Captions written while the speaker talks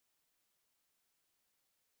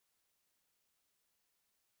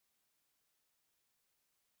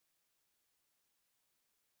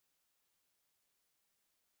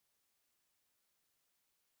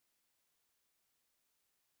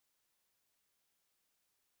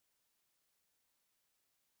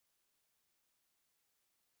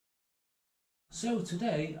So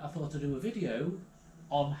today I thought I'd do a video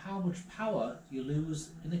on how much power you lose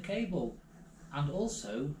in a cable, and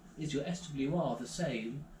also is your SWR the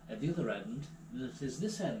same at the other end than it is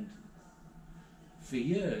this end. For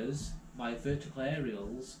years my vertical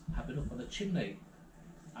aerials have been up on a chimney,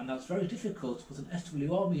 and that's very difficult to put an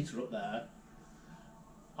SWR meter up there,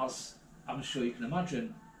 as I'm sure you can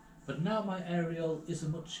imagine. But now my aerial is a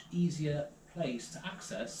much easier place to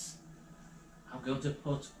access. I'm going to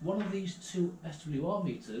put one of these two SWR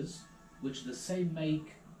meters, which are the same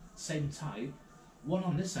make, same type, one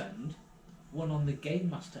on this end, one on the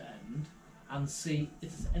Gainmaster end, and see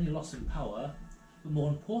if there's any loss in power. But more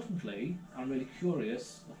importantly, I'm really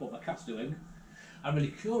curious of what my cat's doing. I'm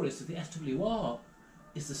really curious if the SWR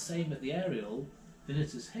is the same at the aerial than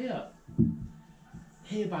it is here.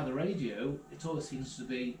 Here by the radio, it always seems to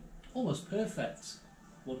be almost perfect.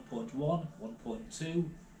 1.1, 1.2.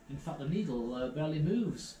 In fact, the needle barely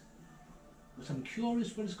moves. But I'm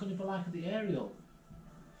curious what it's going to be like at the aerial.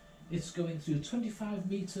 It's going through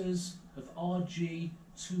 25 meters of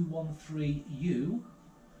RG213U,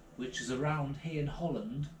 which is around here in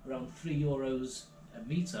Holland, around €3 a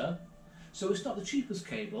meter. So it's not the cheapest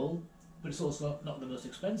cable, but it's also not the most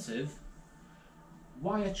expensive.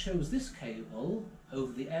 Why I chose this cable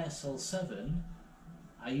over the AirCell 7,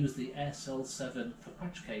 I use the AirCell 7 for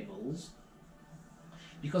patch cables,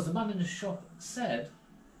 because the man in the shop said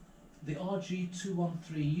the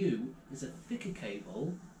RG213U is a thicker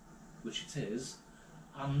cable, which it is,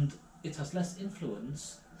 and it has less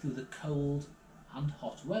influence through the cold and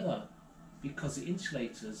hot weather because the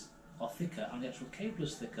insulators are thicker and the actual cable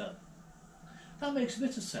is thicker. That makes a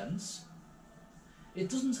bit of sense. It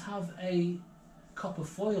doesn't have a copper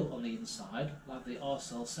foil on the inside like the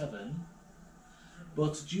RCL 7,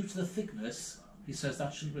 but due to the thickness, he says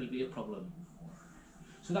that shouldn't really be a problem.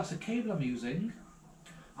 So that's the cable I'm using.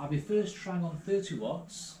 I'll be first trying on 30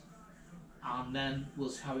 watts, and then we'll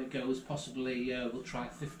see how it goes. Possibly we'll try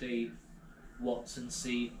 50 watts and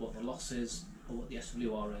see what the loss is or what the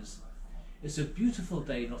SWR is. It's a beautiful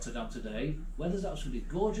day in Rotterdam today. Weather's absolutely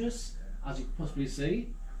gorgeous, as you can possibly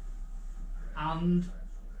see, and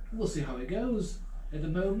we'll see how it goes. At the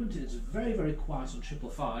moment it's very, very quiet on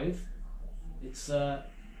 555. It's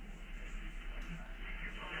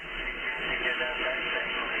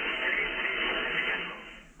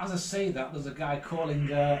as I say that, there's a guy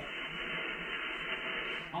calling.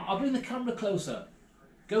 I'll bring the camera closer.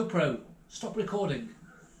 GoPro, stop recording.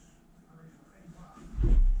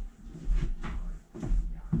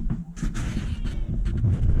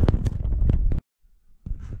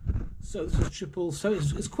 So this is triple. So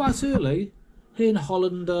it's quite early here in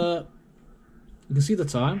Holland. You can see the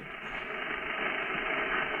time.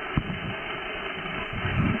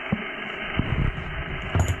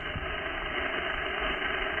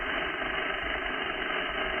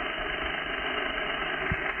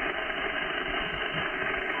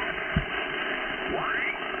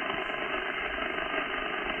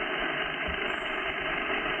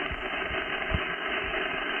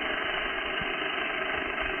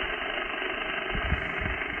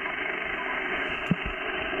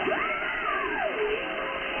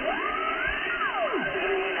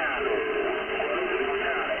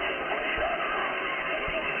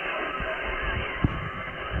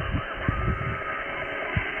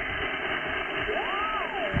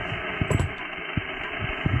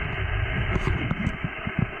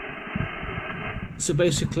 So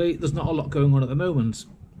basically there's not a lot going on at the moment,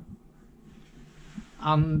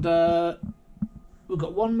 and we've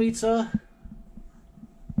got 1 meter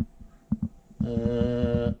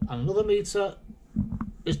and another meter.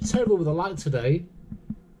 It's terrible with the light today,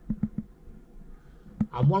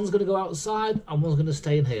 and one's going to go outside and one's going to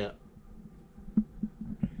stay in here.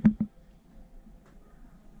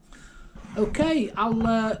 Okay,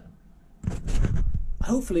 I'll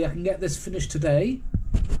hopefully I can get this finished today.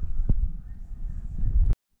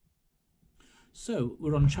 So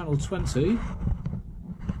we're on channel 20,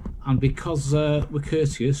 and because we're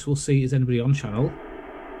courteous, we'll see is anybody on channel.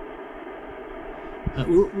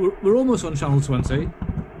 We're almost on channel 20.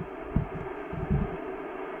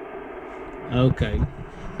 Okay,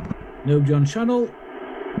 nobody on channel.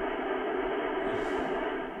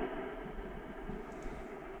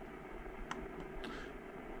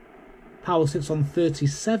 Power sits on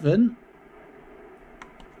 37.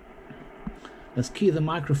 Let's key the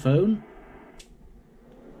microphone.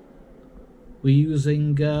 We're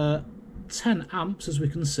using 10 amps, as we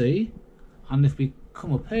can see, and if we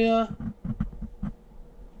come up here,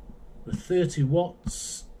 we're 30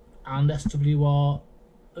 watts and SWR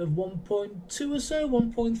of 1.2 or so,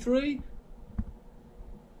 1.3.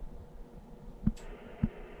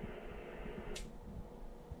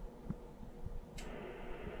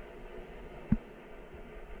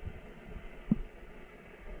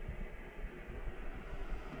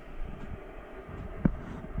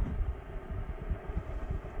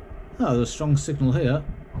 Oh, there's a strong signal here.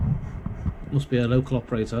 Must be a local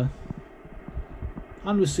operator.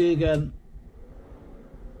 And we see again.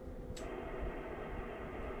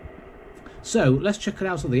 So let's check it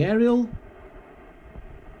out on the aerial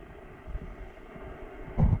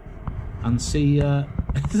and see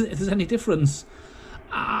if there's any difference.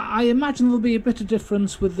 I imagine there'll be a bit of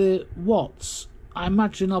difference with the watts. I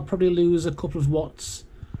imagine I'll probably lose a couple of watts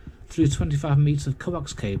through 25 metres of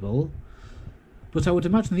coax cable, but I would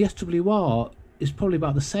imagine the SWR is probably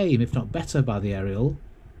about the same, if not better, by the aerial.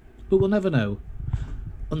 But we'll never know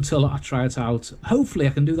until I try it out. Hopefully I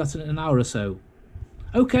can do that in an hour or so.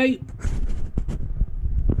 Okay.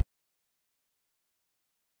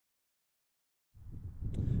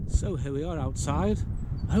 So here we are outside.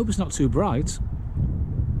 I hope it's not too bright.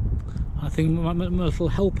 I think my little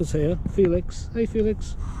helper's here, Felix. Hey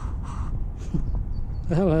Felix.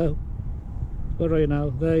 Hello. Where are you now?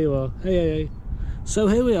 There you are. Hey, hey, hey. So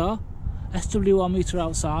here we are, SWR meter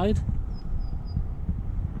outside,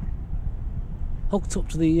 hooked up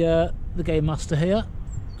to the Gainmaster here.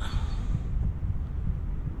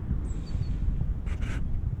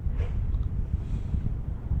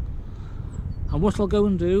 And what I'll go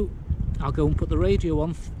and do, I'll go and put the radio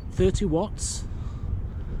on 30 watts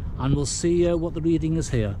and we'll see what the reading is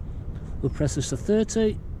here. We'll press this to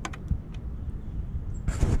 30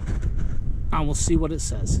 and we'll see what it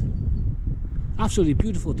says. Absolutely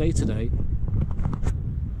beautiful day today.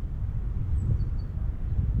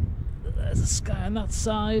 There's a sky on that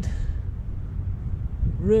side.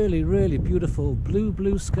 Really, really beautiful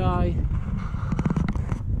blue sky.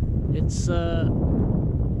 It's 10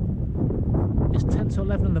 to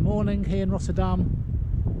 11 in the morning here in Rotterdam.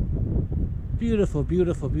 Beautiful,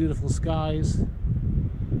 beautiful, beautiful skies.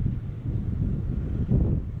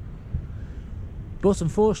 But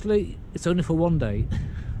unfortunately, it's only for one day.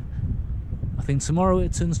 I think tomorrow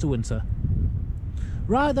it turns to winter.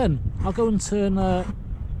 Right then, I'll go and turn the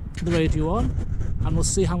radio on and we'll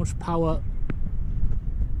see how much power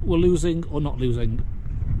we're losing or not losing.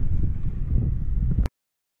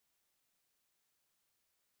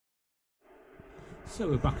 So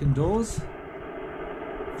we're back indoors.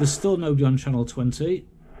 There's still nobody on channel 20.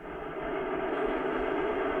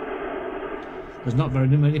 There's not very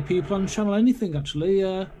many people on channel anything actually.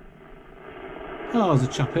 Oh, there's a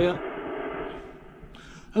chap here.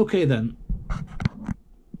 Okay then.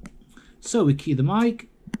 So we key the mic.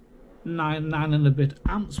 9 and a bit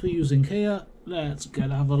amps we're using here. Let's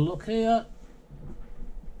have a look here.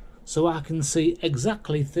 So I can see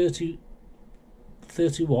exactly 30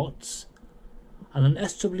 watts. And an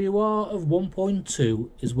SWR of 1.2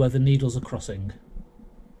 is where the needles are crossing.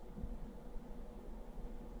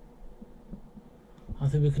 I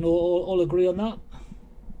think we can all agree on that.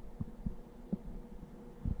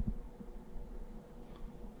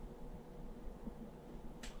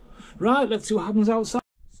 Right, let's see what happens outside.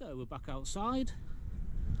 So we're back outside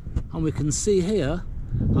and we can see here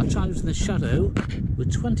I tried it in the shadow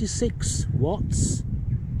with 26 watts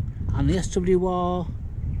and the SWR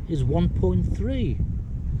is 1.3.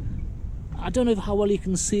 I don't know how well you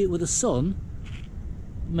can see it with the sun.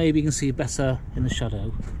 Maybe you can see it better in the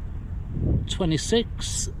shadow.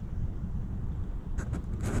 26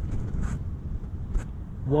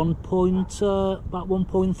 about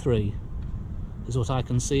 1.3 is what I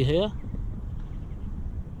can see here.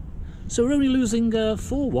 So we're only losing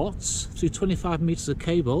 4 watts through 25 meters of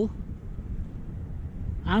cable.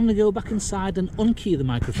 I'm going to go back inside and unkey the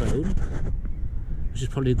microphone, which is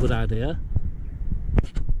probably a good idea.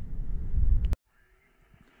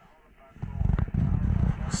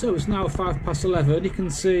 So it's now 11:05. You can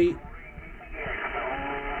see,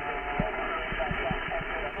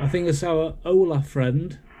 I think it's our Ola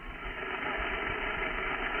friend.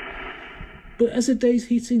 But as the day's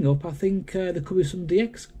heating up, I think there could be some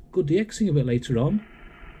good DXing a bit later on.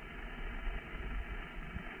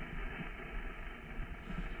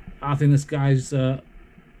 I think this guy's a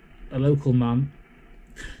local man.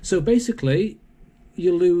 So basically,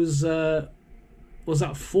 you lose, was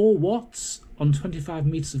that 4 watts on 25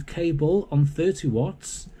 meters of cable on 30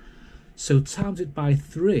 watts? So times it by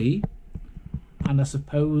 3, and I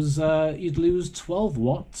suppose you'd lose 12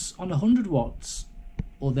 watts on 100 watts,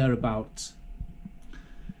 or thereabouts.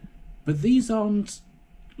 But these aren't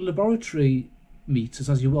laboratory meters,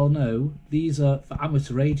 as you well know. These are for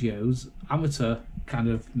amateur radios, amateur kind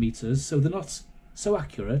of meters, so they're not so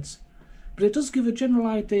accurate. But it does give a general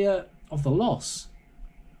idea of the loss.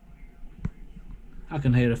 I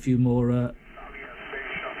can hear a few more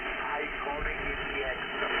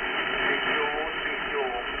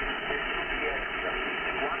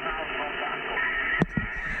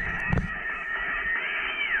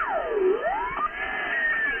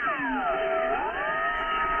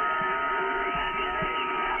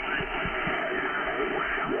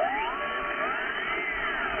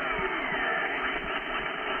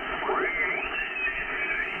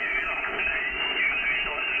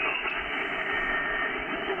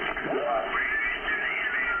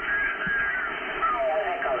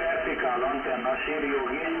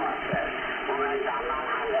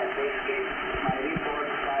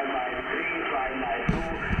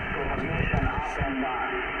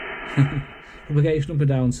Propagation up and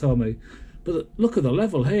down, Tommy. But look at the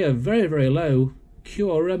level here, very, very low.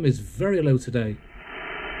 QRM is very low today.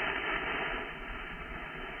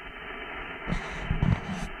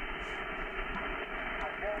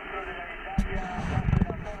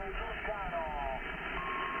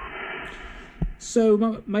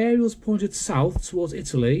 So my aerial's pointed south towards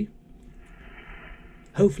Italy.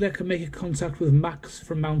 Hopefully I can make a contact with Max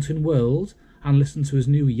from Mountain World and listen to his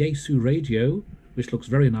new Yaesu radio, which looks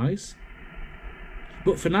very nice.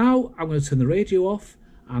 But for now, I'm going to turn the radio off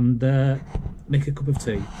and make a cup of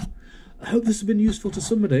tea. I hope this has been useful to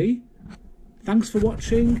somebody. Thanks for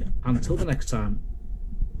watching. Until the next time.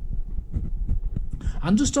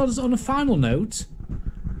 And just on a final note,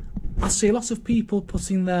 I see a lot of people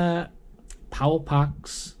putting their power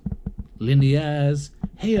packs, lineaires,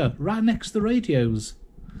 here, right next to the radios.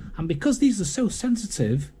 And because these are so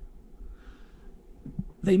sensitive,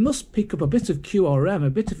 they must pick up a bit of QRM, a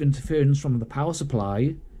bit of interference from the power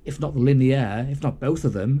supply, if not the lineaire, if not both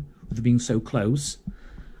of them, with them being so close.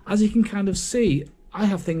 As you can kind of see, I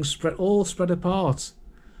have things all spread apart.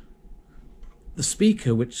 The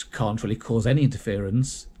speaker, which can't really cause any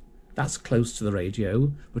interference, that's close to the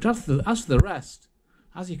radio. But as for the rest,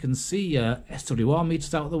 as you can see, SWR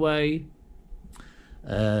meters out of the way,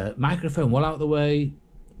 microphone well out of the way,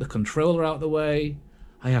 the controller out of the way.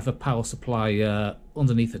 I have a power supply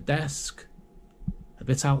underneath the desk, a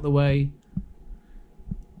bit out of the way.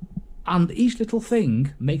 And each little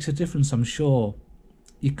thing makes a difference, I'm sure.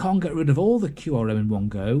 You can't get rid of all the QRM in one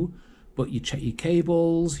go, but you check your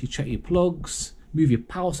cables, you check your plugs, move your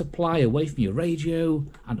power supply away from your radio,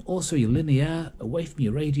 and also your linear away from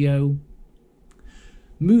your radio.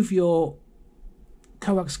 Move your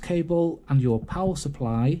coax cable and your power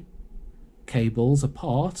supply cables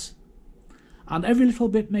apart, and every little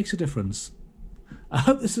bit makes a difference. I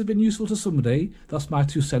hope this has been useful to somebody. That's my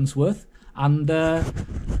 2 cents worth, and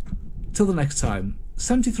till the next time.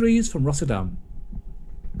 73s from Rotterdam.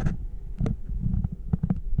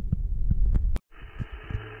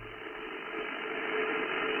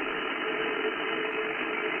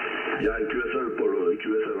 Yeah, QSL, Paul,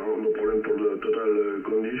 QSL, no problem for the total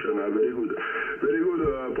condition, very good,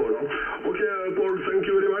 Paul. Okay, Paul, thank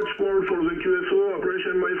you very much, Paul, for the QSO,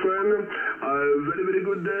 appreciate my friend, very, very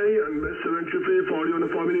good day, and best eventually for you and the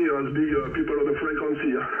family, as big people on the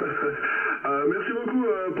frequency. Merci beaucoup,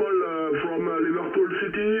 Paul, from Liverpool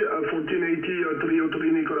City, 1480 303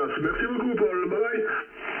 Nicolas. Merci beaucoup, Paul, bye-bye.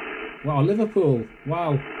 Wow, Liverpool,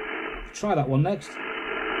 wow. Try that one next.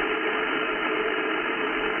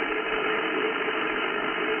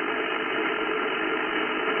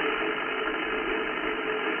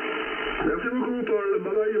 Merci beaucoup, Paul.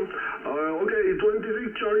 Bye-bye. Okay,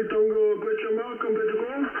 26 Charlie Tango, question mark, complete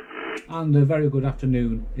call. And a very good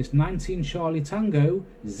afternoon. It's 19 Charlie Tango,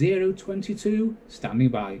 022, standing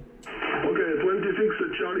by. Okay,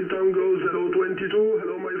 26 Charlie Tango, 022.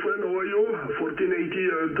 Hello, my friend, how are you?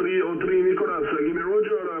 1480 303 Nicolas. Give me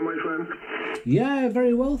Roger, my friend. Yeah,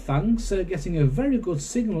 very well, thanks. Getting a very good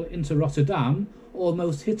signal into Rotterdam,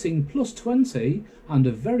 almost hitting plus 20, and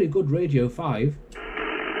a very good Radio 5.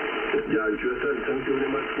 Yeah, QSL, thank you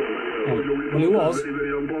very much for my audio report. Well, it was. Very,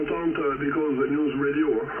 very important because the news radio,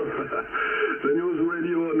 the news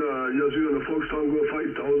radio on Yaesu and the Fox Tango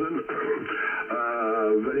 5000,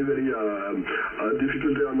 very, very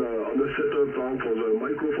difficulty on the setup for the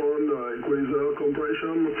microphone, equalizer,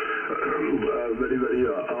 compression, very, very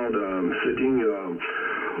hard setting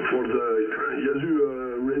for the Yaesu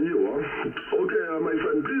radio. Okay, my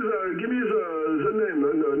friend, please give me the name,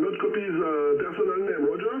 not copy the personal name,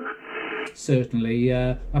 Roger. Certainly.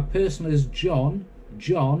 My personal is John,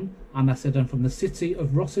 and I said I'm from the city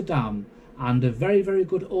of Rotterdam, and a very, very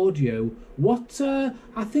good audio. What,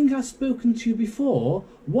 I think I've spoken to you before,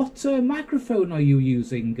 what microphone are you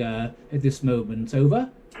using at this moment? Over?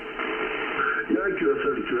 Yeah,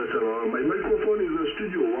 QSL. My microphone is a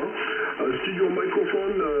studio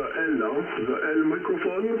microphone L, the L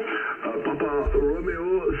microphone, Papa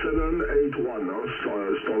Romeo 781,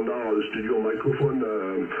 standard studio microphone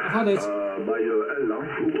I've had it. by L,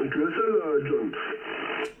 QSL, John.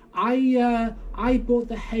 I bought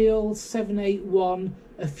the Hale 781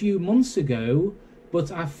 a few months ago,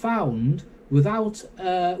 but I found without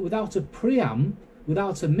a preamp,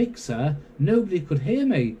 without a mixer, nobody could hear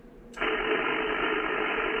me.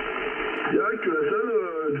 Yeah,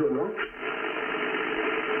 QSL, John.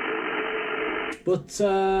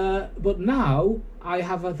 But now I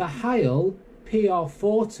have the Hale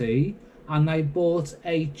PR40, and I bought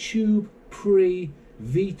a Tube Pre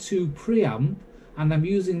V2 preamp, and I'm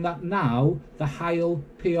using that now, the Hale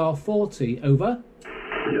PR40. Over?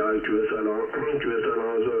 Yeah, QSL,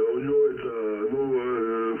 the audio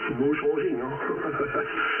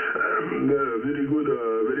Very good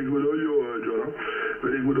audio, John.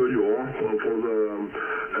 Very good audio for the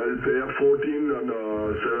LPR 14 and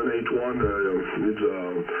 781. It's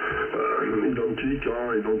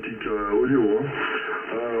identique audio.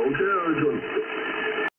 Okay, John.